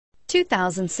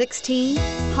2016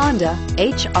 Honda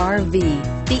HR-V.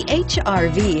 The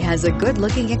HR-V has a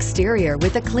good-looking exterior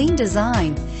with a clean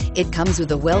design. It comes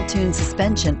with a well-tuned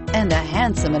suspension and a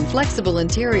handsome and flexible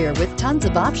interior with tons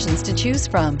of options to choose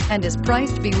from and is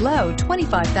priced below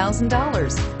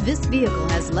 $25,000. This vehicle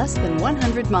has less than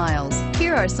 100 miles.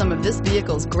 Here are some of this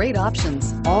vehicle's great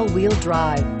options: all-wheel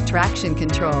drive, traction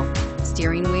control,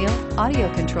 steering wheel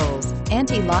audio controls,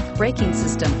 anti-lock braking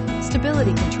system,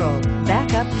 stability control,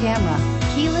 backup camera,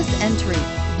 keyless entry,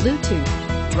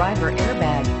 Bluetooth, driver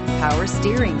airbag, power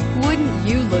steering. Wouldn't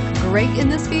you look great in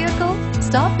this vehicle?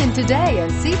 Stop in today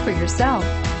and see for yourself.